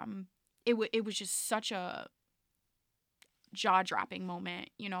 So it was just such a jaw-dropping moment,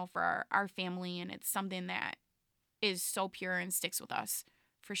 you know, for our family. And it's something that is so pure and sticks with us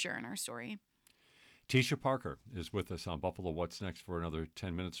for sure in our story. Tesha Parker is with us on Buffalo What's Next for another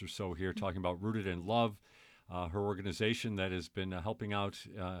 10 minutes or so here, talking about Rooted in Love, her organization that has been helping out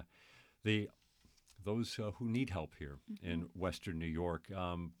those who need help here in Western New York.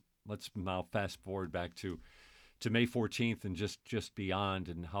 Let's now fast forward back to May 14th and just beyond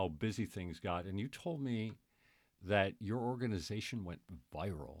and how busy things got. And you told me that your organization went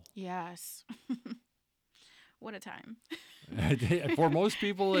viral. Yes. What a time. For most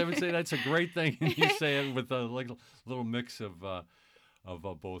people, I would say that's a great thing. You say it with a little mix of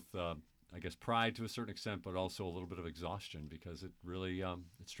both, I guess, pride to a certain extent, but also a little bit of exhaustion because it really it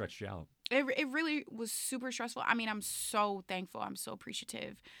stretched you out. It really was super stressful. I mean, I'm so thankful. I'm so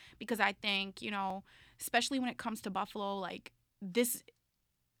appreciative because I think, you know, especially when it comes to Buffalo, like this,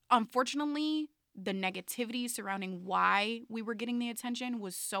 unfortunately, the negativity surrounding why we were getting the attention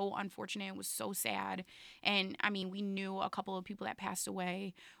was so unfortunate. It was so sad. And I mean, we knew a couple of people that passed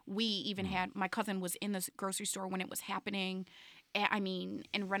away. We even had, my cousin was in the grocery store when it was happening. I mean,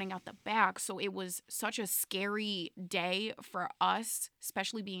 and running out the back. So it was such a scary day for us,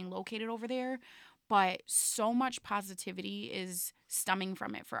 especially being located over there. But so much positivity is stemming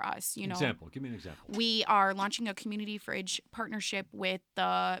from it for us. You know, Give me an example. We are launching a community fridge partnership with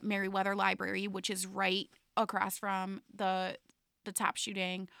the Meriwether Library, which is right across from the top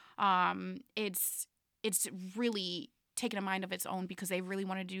shooting. It's really taken a mind of its own because they really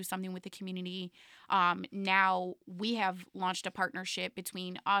want to do something with the community. Now we have launched a partnership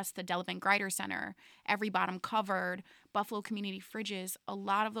between us, the Delavan Grider Center, Every Bottom Covered, Buffalo Community Fridges, a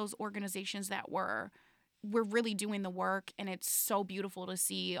lot of those organizations that we're really doing the work. And it's so beautiful to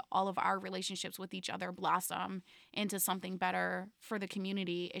see all of our relationships with each other blossom into something better for the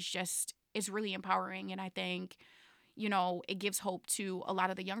community. It's really empowering. And I think, you know, it gives hope to a lot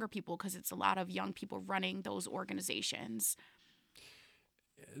of the younger people because it's a lot of young people running those organizations.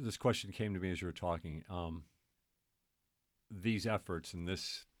 This question came to me as you were talking. These efforts and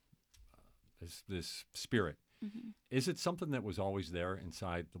this spirit, is it something that was always there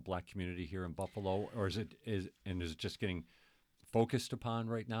inside the Black community here in Buffalo, or is it just getting focused upon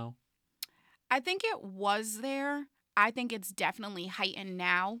right now? I think it was there. I think it's definitely heightened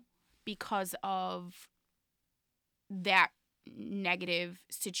now because of that negative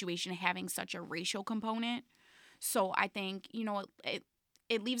situation having such a racial component. So I think, you know,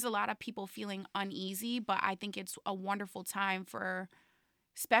 it leaves a lot of people feeling uneasy, but I think it's a wonderful time for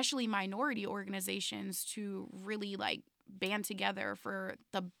especially minority organizations to really like band together for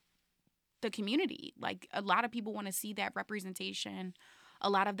the community. Like a lot of people want to see that representation. A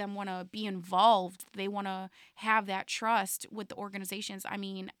lot of them want to be involved. They want to have that trust with the organizations. I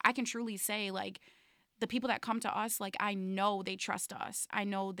mean, I can truly say like the people that come to us, like I know they trust us. I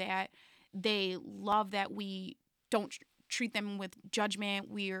know that they love that we don't treat them with judgment.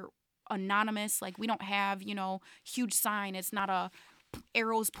 We're anonymous. Like we don't have, you know, huge sign. It's not a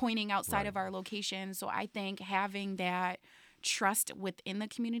arrows pointing outside of our location. So I think having that trust within the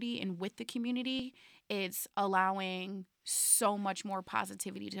community and with the community is allowing so much more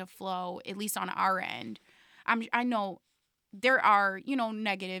positivity to flow, at least on our end. I know there are, you know,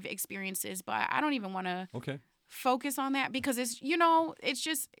 negative experiences, but I don't even want to focus on that because it's, you know, it's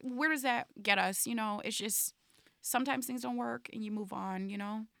just, where does that get us? You know, it's just, sometimes things don't work and you move on, you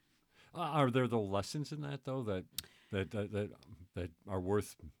know? Are there the lessons in that though that are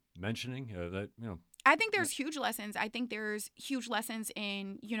worth mentioning? That, you know, I think there's huge lessons. I think there's huge lessons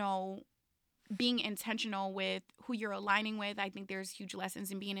in, you know, being intentional with who you're aligning with. I think there's huge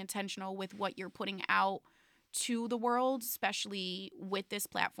lessons in being intentional with what you're putting out to the world, especially with this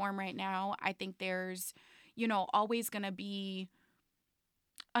platform right now. I think there's, you know, always going to be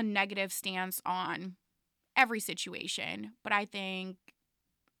a negative stance on every situation. But I think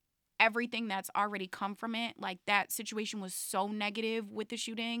everything that's already come from it, like that situation was so negative with the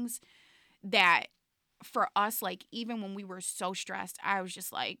shootings that for us, like, even when we were so stressed, I was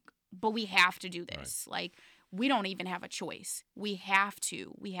just like, but we have to do this. Right. Like, we don't even have a choice. We have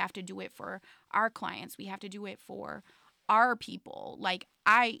to do it for our clients. We have to do it for our people. Like,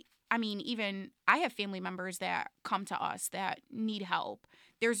 I mean, even I have family members that come to us that need help.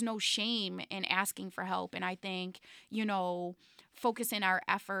 There's no shame in asking for help. And I think, focusing our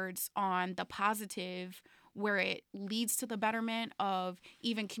efforts on the positive where it leads to the betterment of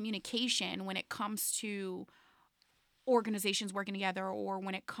even communication when it comes to organizations working together or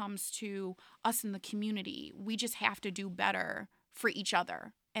when it comes to us in the community. We just have to do better for each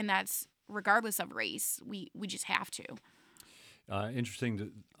other. And that's regardless of race. We just have to.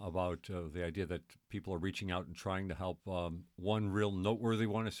 Interesting about the idea that people are reaching out and trying to help. One real noteworthy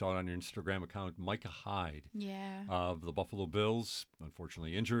one, I saw it on your Instagram account, Micah Hyde of the Buffalo Bills,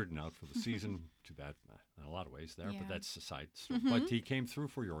 unfortunately injured and out for the season. Too bad in a lot of ways there, but that's a side story. But he came through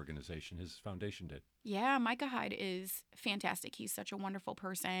for your organization. His foundation did. Yeah, Micah Hyde is fantastic. He's such a wonderful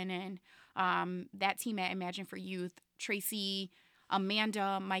person. And that team at Imagine for Youth, Tracy,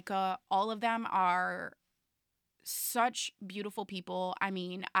 Amanda, Micah, all of them are such beautiful people. I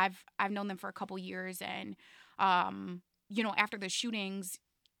mean, I've known them for a couple years, and after the shootings,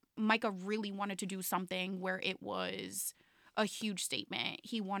 Micah really wanted to do something where it was a huge statement.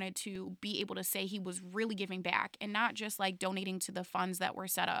 He wanted to be able to say he was really giving back and not just like donating to the funds that were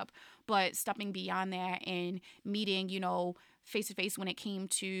set up, but stepping beyond that and meeting, face to face when it came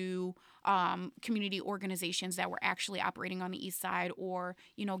to community organizations that were actually operating on the East Side or,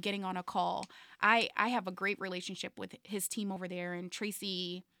 getting on a call. I have a great relationship with his team over there. And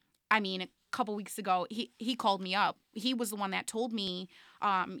Tracy, a couple weeks ago, he called me up. He was the one that told me,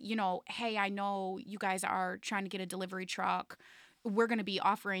 hey, I know you guys are trying to get a delivery truck. We're going to be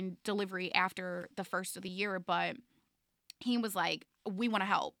offering delivery after the first of the year, but he was like, we want to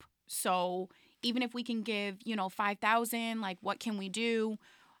help. So even if we can give, $5,000, like, what can we do?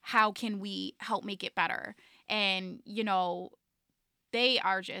 How can we help make it better? And,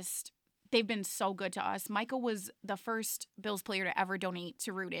 they've been so good to us. Michael was the first Bills player to ever donate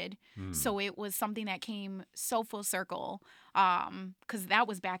to Rooted. So it was something that came so full circle because that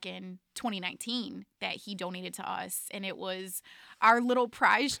was back in 2019 that he donated to us. And it was our little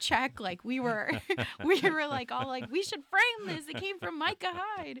prize check. Like, we were like, all like, we should frame this. It came from Micah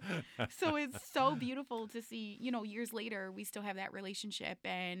Hyde. So it's so beautiful to see, years later, we still have that relationship.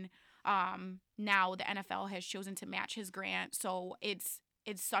 And now the NFL has chosen to match his grant. So it's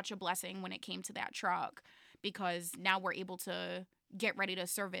such a blessing when it came to that truck because now we're able to get ready to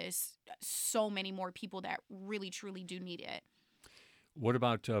service so many more people that really, truly do need it. What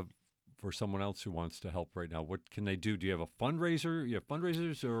about for someone else who wants to help right now? What can they do? Do you have a fundraiser? You have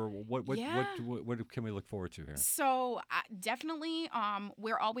fundraisers, or what can we look forward to here? So definitely,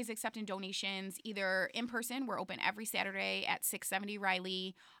 we're always accepting donations, either in person. We're open every Saturday at 670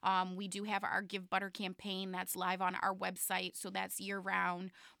 Riley. We do have our Give Butter campaign that's live on our website, so that's year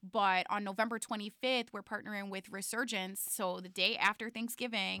round. But on November 25th, we're partnering with Resurgence. So the day after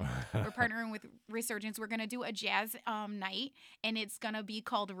Thanksgiving, we're partnering with Resurgence. We're going to do a jazz night, and it's going to be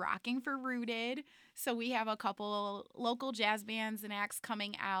called Rocking for Rooted. So we have a couple local jazz bands and acts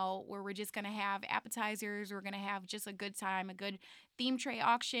coming out where we're just going to have appetizers. We're going to have just a good time, a good theme tray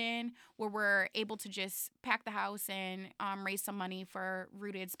auction where we're able to just pack the house and raise some money for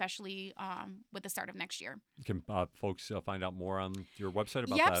Rooted, especially with the start of next year. Can folks find out more on your website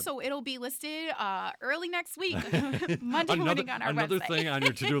about that? Yep, so it'll be listed early next week, Monday morning on our another website. Another thing on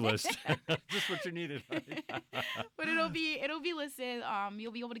your to-do list. Just what you needed. But it'll be listed.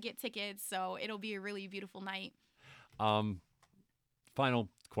 You'll be able to get tickets, so it'll be a really beautiful night. Final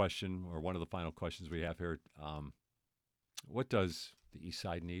question, or one of the final questions we have here. What does the East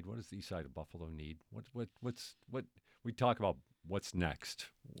Side need? What does the East Side of Buffalo need? What we talk about what's next?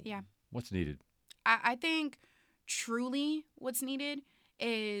 Yeah. What's needed? I think truly what's needed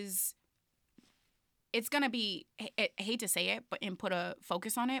is it's going to be, I hate to say it, and put a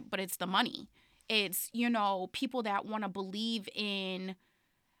focus on it, but it's the money. It's, people that want to believe in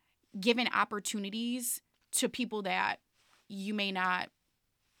giving opportunities to people that you may not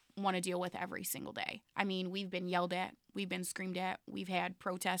want to deal with every single day. I mean, we've been yelled at, we've been screamed at, we've had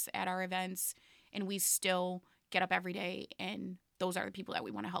protests at our events, and we still get up every day, and those are the people that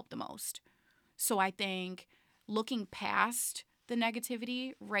we want to help the most. So I think looking past the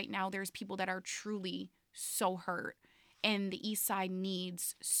negativity, right now there's people that are truly so hurt, and the East Side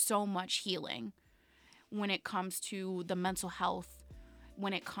needs so much healing when it comes to the mental health,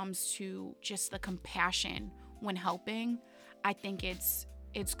 when it comes to just the compassion when helping. I think it's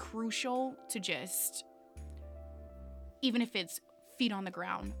crucial to just, even if it's feet on the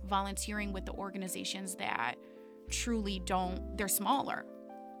ground, volunteering with the organizations that truly they're smaller.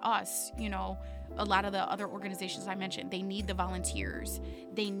 Us, a lot of the other organizations I mentioned, they need the volunteers.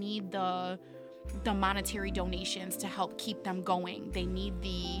 They need the monetary donations to help keep them going. They need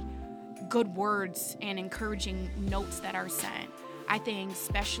the good words and encouraging notes that are sent. I think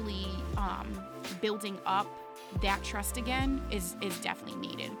especially building up that trust again is definitely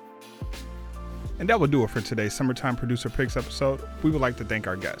needed. And that will do it for today's Summertime Producer Picks episode. We would like to thank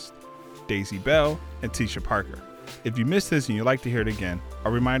our guests, Daysi Ball and Tesha Parker. If you missed this and you'd like to hear it again,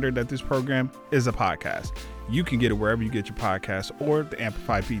 a reminder that this program is a podcast. You can get it wherever you get your podcasts or the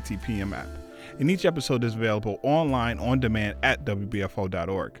Amplify BTPM app. And each episode is available online on demand at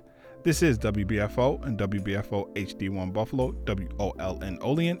WBFO.org. This is WBFO and WBFO HD1 Buffalo, WOLN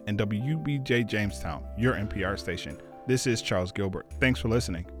Olean, and WUBJ Jamestown, your NPR station. This is Charles Gilbert. Thanks for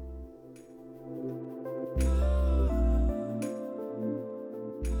listening.